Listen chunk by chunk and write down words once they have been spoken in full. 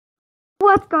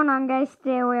What's going on, guys?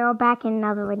 Today we are back in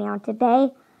another video.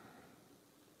 Today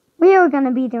we are going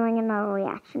to be doing another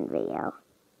reaction video.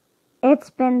 It's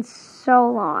been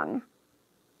so long.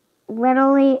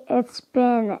 Literally, it's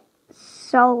been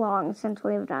so long since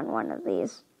we've done one of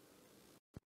these.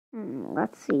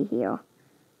 Let's see here.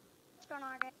 What's going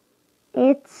on, guys?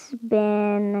 It's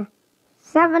been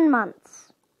 7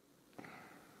 months.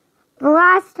 The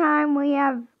last time we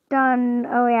have done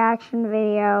a reaction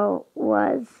video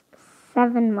was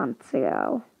 7 months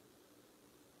ago.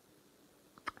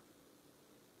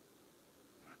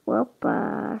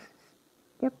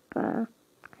 Yep,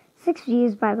 6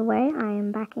 views, by the way. I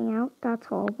am backing out. That's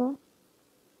horrible.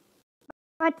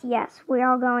 But yes, we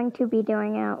are going to be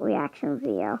doing a reaction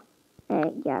video.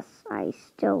 Yes, I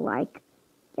still like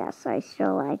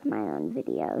my own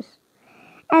videos.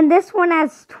 And this one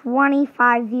has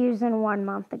 25 views in 1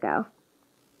 month ago.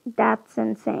 That's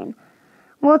insane.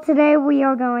 Well, today we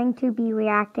are going to be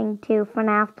reacting to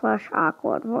FNAF Plush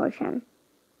Awkward version.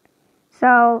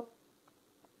 So,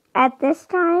 at this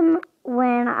time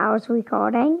when I was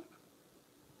recording,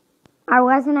 I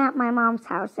wasn't at my mom's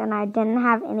house and I didn't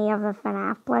have any of the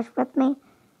FNAF plush with me.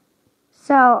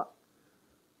 So,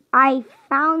 I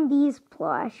found these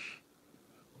plush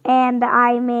and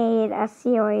I made a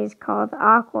series called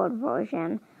Awkward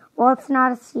Version. Well, it's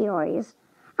not a series.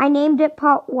 I named it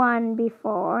Part 1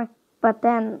 before, but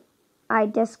then I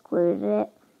discluded it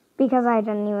because I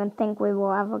didn't even think we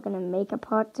were ever going to make a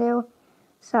Part 2.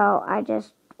 So I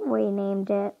just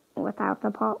renamed it without the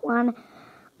Part 1.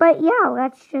 But yeah,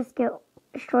 let's just get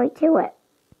straight to it.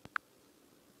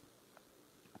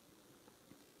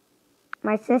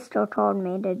 My sister told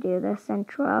me to do this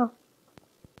intro.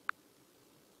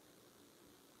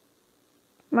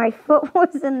 My foot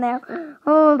was in there.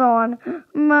 Hold on.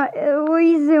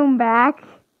 We zoom back.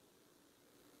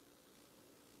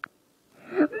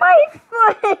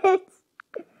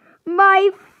 My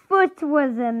foot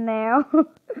was in there.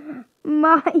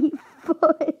 My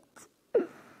foot.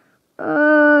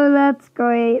 Oh, that's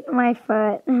great. My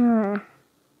foot. FNAF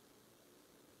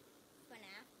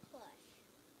Plush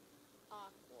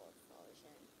Awkward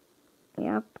Version.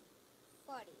 Yep.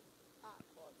 Fuddy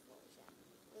Awkward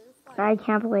Version. I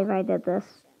can't believe I did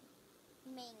this.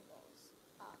 Mangles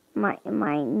Awkward.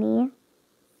 My knee.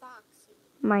 Foxy.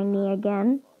 My knee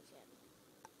again. Version.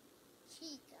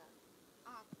 Chica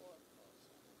Awkward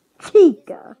Version.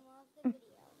 Chica. This is the name of the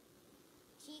video.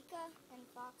 Chica and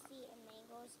Foxy and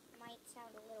Mangles might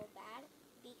sound a little bad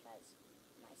because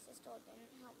my sister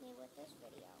didn't help me with this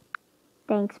video.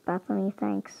 Thanks, Bethany.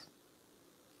 Thanks.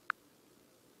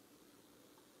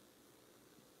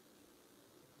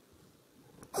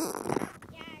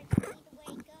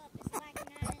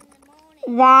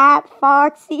 That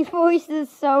Foxy voice is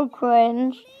so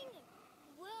cringe.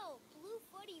 Whoa, Blue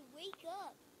Fuddy, wake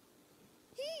up.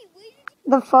 Hey, where did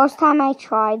you... The first time I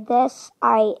tried this,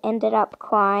 I ended up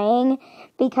crying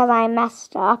because I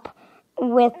messed up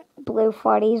with Blue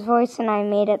Fuddy's voice and I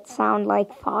made it sound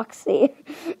like Foxy.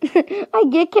 I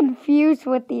get confused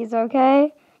with these,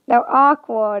 okay? They're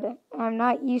awkward. I'm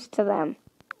not used to them.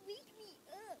 Wake me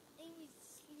up. I was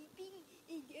sleeping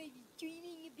and I was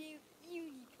dreaming about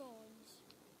unicorns.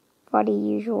 Pretty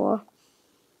usual.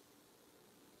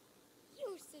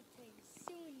 You're sometimes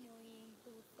so annoying,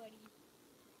 Blue Fuddy.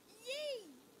 Yay!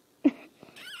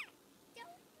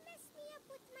 Don't mess me up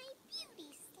with my beauty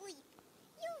sleep.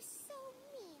 You're so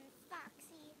mean,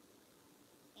 Foxy.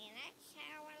 And that's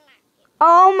how I like it.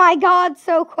 Oh my god,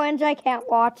 so cringe, I can't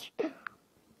watch. Hey,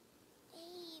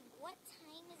 what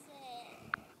time is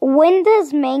it? When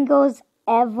does Mangoes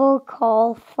ever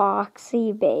call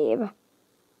Foxy babe?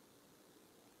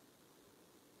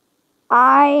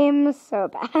 I'm so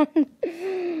bad.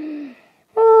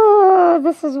 Oh,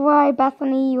 this is why,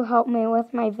 Bethany, you help me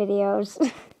with my videos.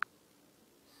 Why'd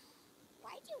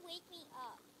you wake me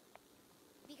up?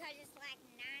 Because it's like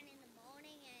 9 in the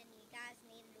morning and you guys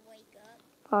needed to wake up?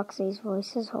 Foxy's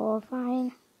voice is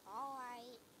horrifying.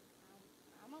 Alright,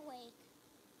 I'm awake.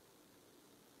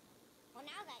 Well,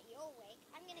 now that you're awake,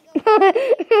 I'm gonna go...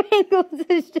 Mangoes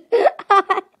is just... I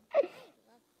love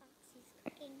Foxy's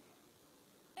cooking.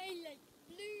 I like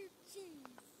blue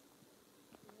cheese.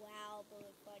 Wow,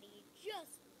 Blue Buddy,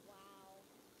 just wow.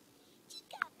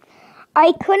 Chica!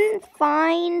 I couldn't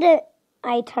find...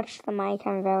 I touched the mic,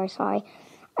 I'm very sorry.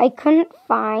 I couldn't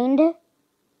find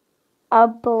a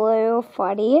Blue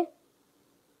Fuddy.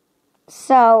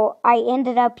 So I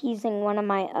ended up using one of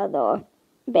my other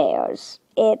bears.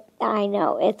 I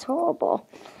know, it's horrible.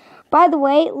 By the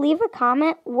way, leave a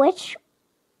comment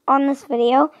on this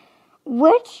video,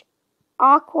 which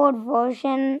awkward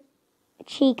version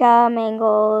Chica,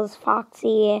 Mangles,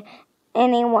 Foxy,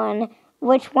 anyone,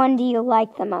 which one do you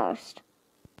like the most?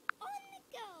 On the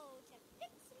go to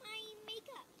fix my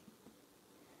makeup.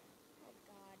 Oh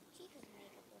God, Chica's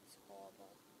makeup looks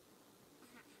horrible.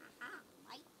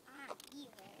 Right on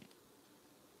evil.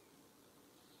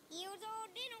 Here's our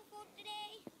dinner for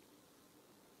today.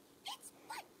 It's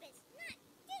breakfast, not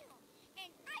dinner,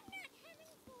 and I'm not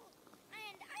having food,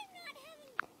 and I'm not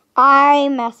having. I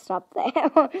messed up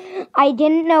there. I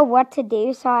didn't know what to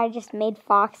do, so I just made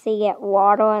Foxy get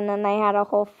water, and then they had a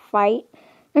whole fight.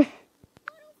 Water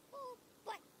for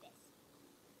breakfast.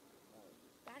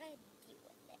 Gotta deal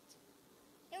with it.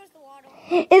 Here's the water.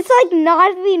 It's like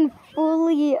not even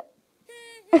fully.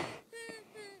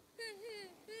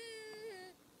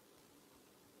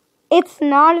 It's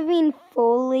not even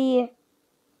fully.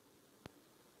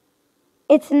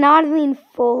 It's not even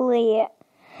fully.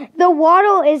 The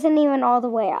water isn't even all the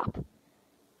way up.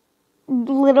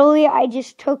 Literally, I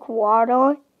just took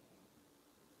water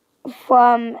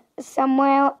from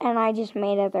somewhere and I just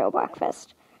made it their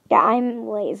breakfast. Yeah, I'm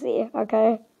lazy,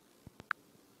 okay?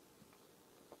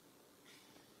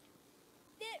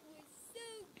 That was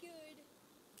so good.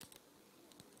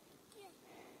 Yeah.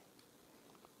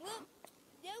 Well,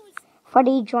 that was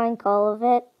Freddy drank all of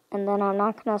it, and then I'm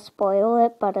not gonna spoil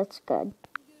it, but it's good.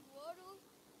 good water.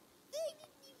 They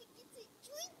didn't even get to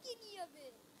drink any of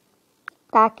it.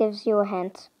 That gives you a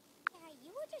hint. Yeah, you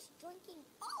were just drinking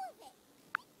all of it.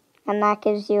 And that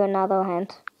gives you another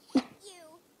hint. You.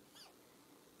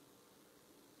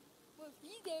 Well,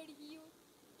 he's out of here.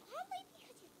 Probably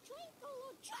because you drank a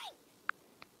little drink.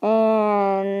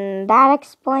 And that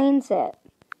explains it.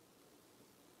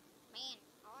 Man,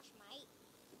 gosh, mate.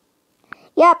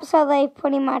 Yep, so they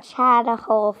pretty much had a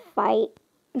whole fight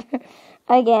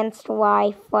against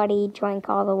why Freddy drank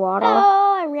all the water.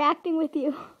 Oh, I'm reacting with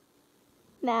you.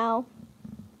 Now.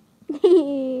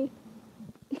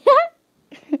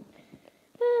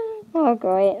 Oh,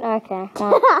 great. Okay.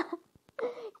 Well,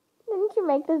 Didn't you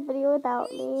make this video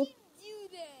without me? Do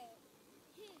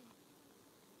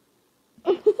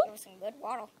that. That was some good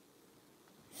water.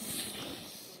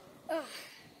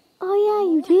 Oh yeah,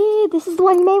 you did. This is the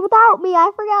one you made without me.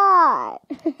 I forgot.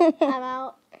 I'm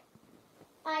out.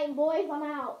 Boys, I'm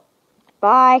out.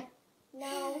 bye.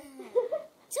 No.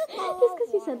 Took Just all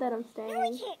because you water. said that, I'm Now we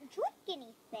staying. can't drink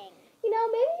anything. You know,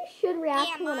 maybe you should react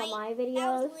Yeah, to one of Mike, my That was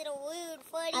videos a little rude,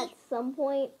 Freddy. at some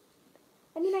point.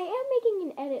 I mean, I am making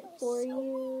an edit for So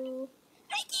you.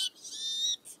 I can't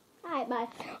eat. Alright, bye.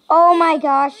 Oh my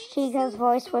gosh, Chica's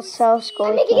voice was so squeaky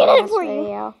I'm making in it this for you.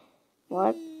 video.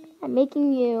 What? I'm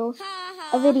making you Ha,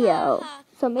 ha, a video, ha, ha.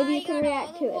 so maybe I you can got react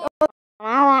all to the it. water.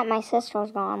 Now that my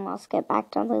sister's gone, let's get back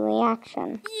to the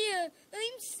reaction. Yeah,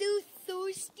 I'm so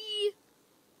thirsty.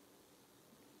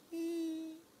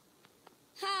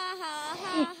 Ha ha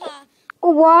ha ha.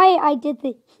 Why I did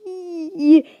the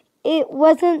it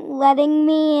wasn't letting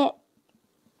me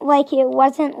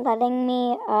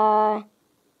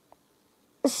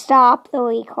stop the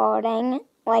recording,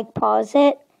 like pause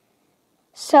it.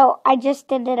 So I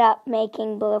just ended up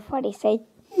making Blue Freddy say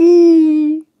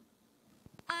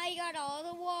I got all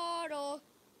the water.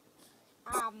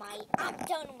 Ah, mate, I'm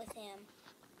done with him.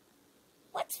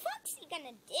 What's Foxy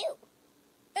gonna do?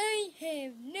 I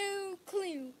have no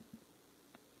clue.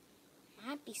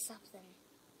 Might be something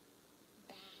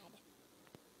bad.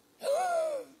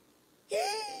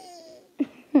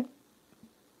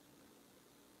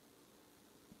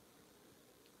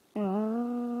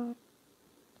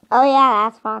 Oh yeah,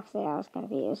 that's Foxy. I was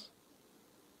confused.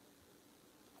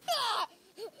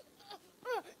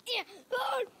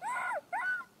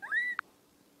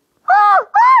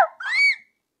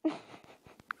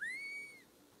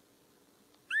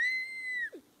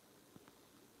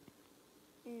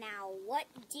 Now, what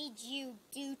did you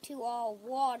do to our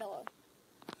water?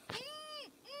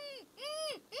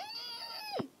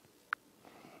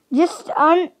 Just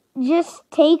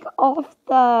take off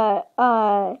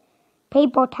the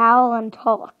paper towel and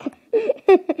talk.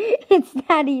 It's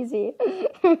that easy.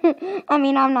 I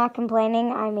mean, I'm not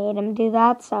complaining. I made him do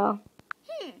that, so.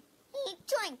 He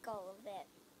drank all of it.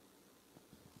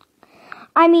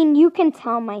 I mean, you can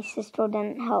tell my sister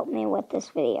didn't help me with this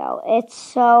video. It's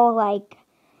so, like,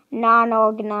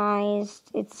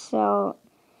 non-organized. It's so,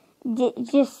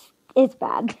 it's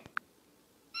bad.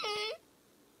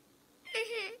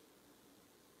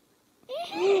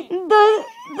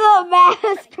 The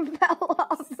mask fell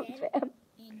off of him.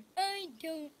 I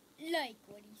don't like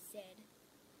what he said.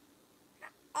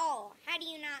 Oh, how do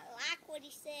you not like what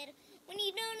he said when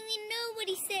you don't even know what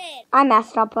he said? I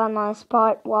messed up on this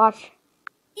part. Watch.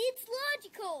 It's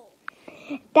logical.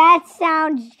 That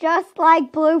sounds just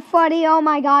like Blue Freddy. Oh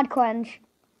my god, cringe.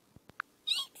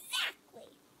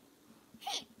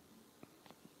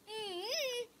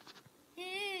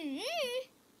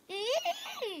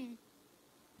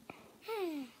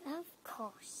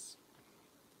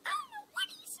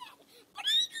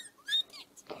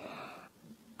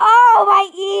 my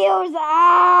ears!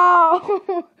 Ow!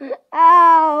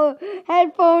 Ow!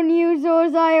 Headphone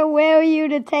users, I aware you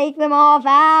to take them off.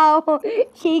 Ow!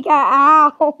 Chica,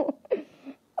 ow!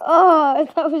 Oh,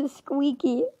 that was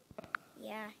squeaky.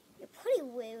 Yeah, you're pretty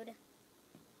rude.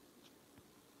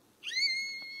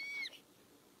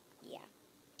 Yeah,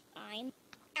 I'm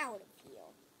out of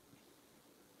here.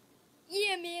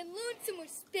 Yeah, man, learn some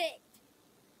respect.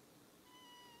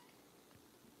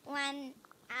 1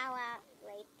 hour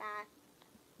later.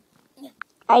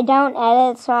 I don't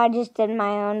edit, so I just did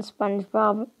my own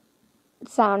SpongeBob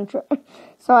soundtrack.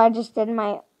 So I just did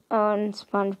my own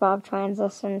SpongeBob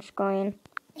transition screen.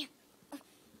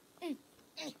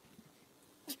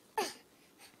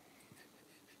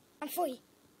 I'm free.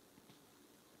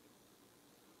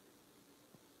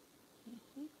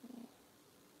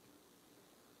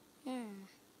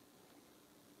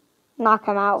 Knock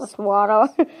him out with water.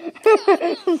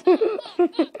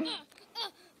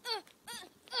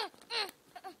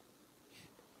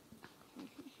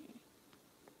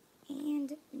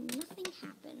 And nothing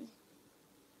happened.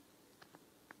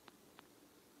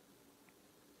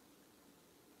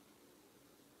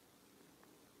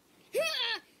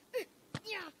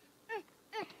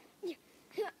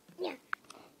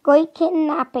 Great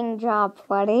kidnapping job,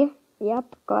 Freddy.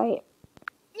 Yep, great.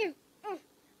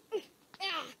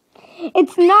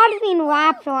 It's not being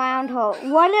wrapped around her.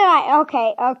 What did I...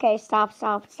 Okay, stop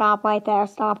right there,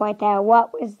 stop right there.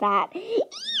 What was that?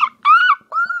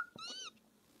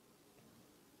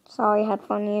 Sorry,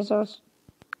 headphone users.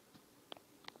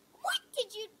 What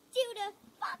did you do to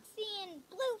Foxy and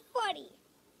Blue Freddy?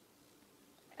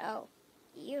 Oh,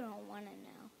 you don't want to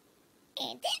know.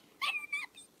 And it better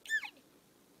not be good.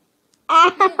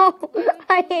 Ow!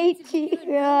 I hate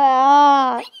you.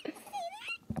 I didn't say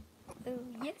that. Oh,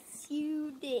 yes,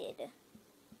 you did.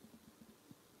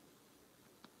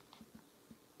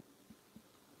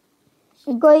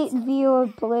 Great view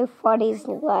of Blue Freddy's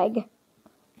leg. And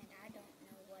I don't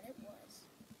know what it was.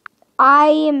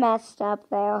 I messed up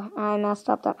there.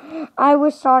 I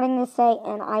was starting to say,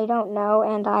 and I don't know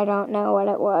what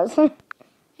it was.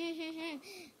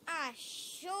 I'm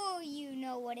sure you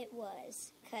know what it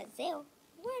was, 'cause they're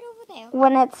right over there.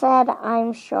 When it said,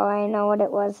 I'm sure I know what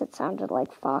it was, it sounded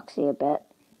like Foxy a bit.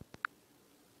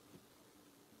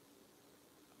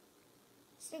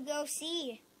 So go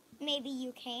see. Maybe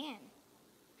you can.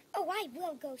 Oh, I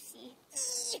will go see.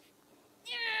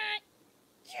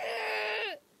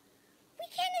 We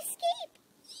can't escape.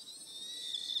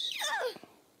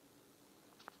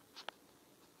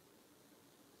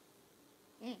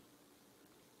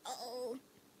 Oh.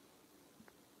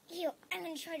 Here, I'm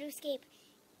going to try to escape.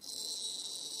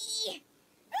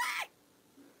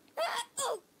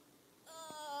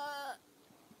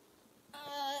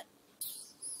 Oh.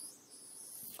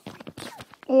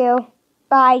 Ew.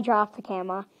 I dropped the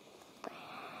camera.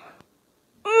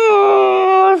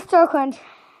 Still cringe.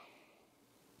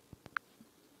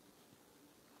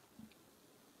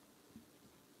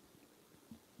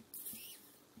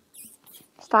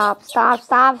 Stop. Stop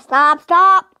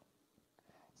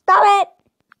it!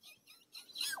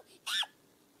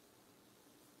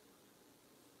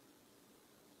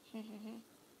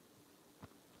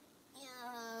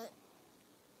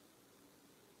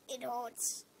 It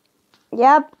hurts.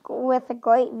 Yep, with a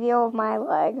great view of my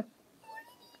leg. What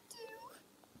did he do?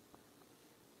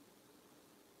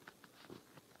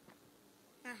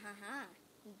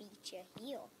 Beat your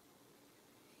heel.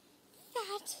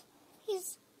 That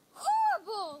is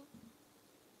horrible.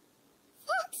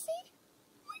 Foxy,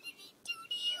 what did he do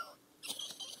to you?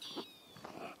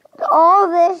 All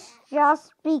this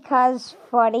just because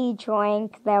Freddy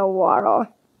drank their water.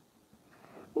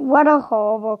 What a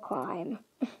horrible crime.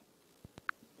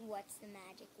 What's the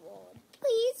magic word?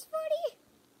 Please, Freddy.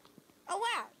 Oh,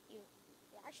 wow. You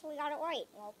actually got it right.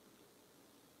 Well,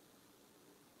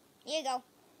 here you go.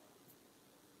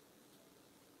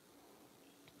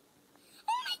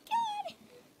 Oh, my God.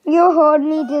 You heard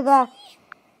me do the...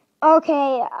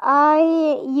 Okay,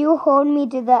 you heard me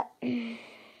do the... in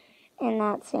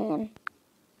that scene.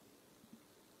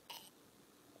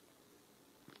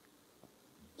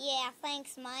 Yeah,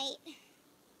 thanks, mate.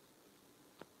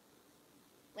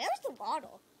 Where's the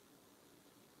bottle?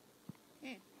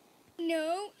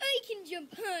 No, I can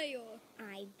jump higher.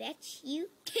 I bet you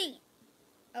can't.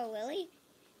 Oh, really?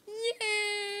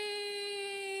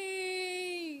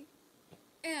 Yay!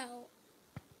 Ow.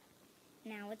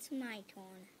 Now it's my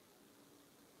turn.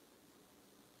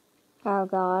 Oh,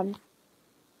 God.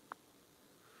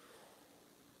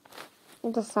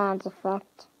 The sound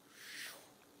effect.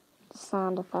 The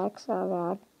sound effects, oh,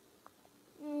 God.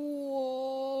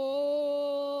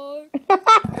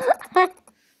 What?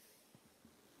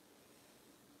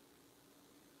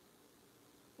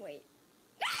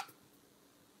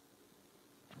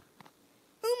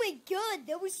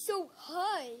 was so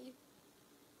high.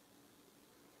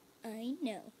 I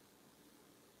know.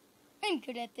 I'm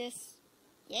good at this.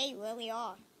 Yeah, you really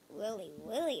are.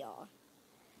 Really are.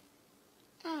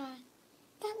 Ah,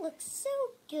 that looks so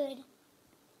good.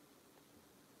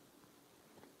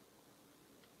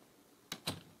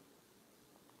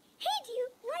 Hey, do you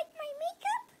like my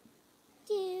makeup?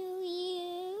 Do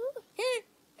you?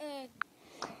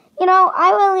 You know,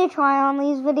 I really try on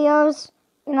these videos.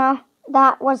 You know,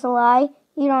 that was a lie.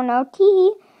 You don't know.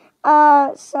 Tee.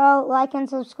 So like and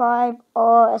subscribe,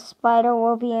 or a spider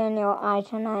will be in your eye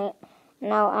tonight.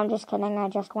 No, I'm just kidding. I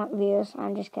just want views.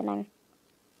 I'm just kidding.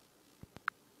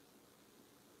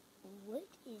 What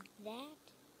is that?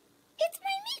 It's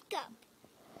my makeup.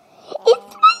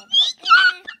 It's my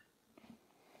makeup.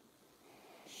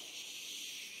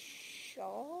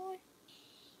 Sure.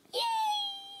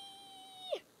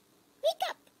 Yay!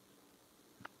 Makeup.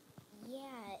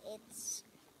 Yeah, it's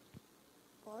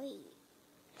great.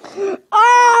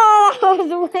 Oh, that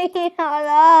was way out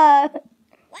of.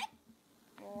 What?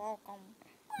 Welcome.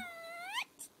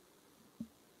 What?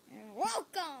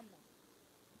 Welcome.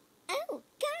 Oh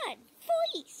God,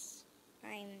 voice.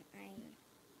 I'm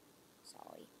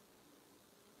sorry.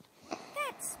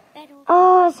 That's better.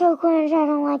 Oh, so cringe. I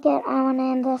don't like it. I want to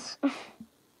end this.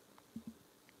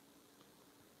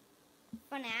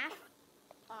 FNAF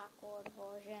awkward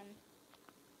version.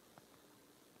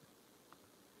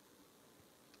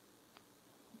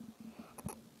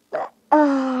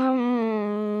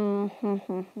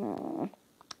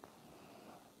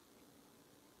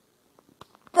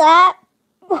 That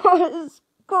was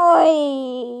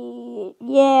great.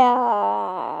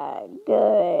 Yeah,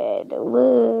 good.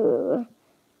 Woo.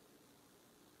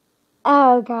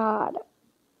 Oh, God.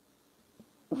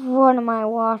 What am I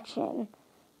watching?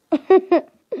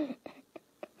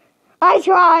 I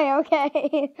try,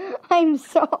 okay? I'm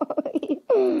sorry.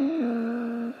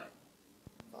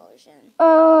 Version.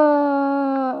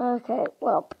 Okay,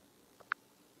 well.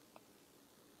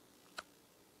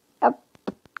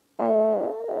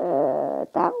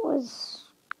 That was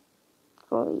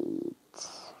great.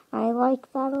 I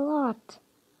like that a lot.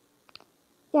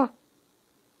 Yeah.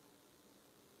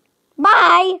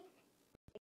 Bye!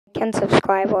 You can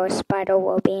subscribe or a spider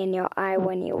will be in your eye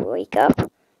when you wake up.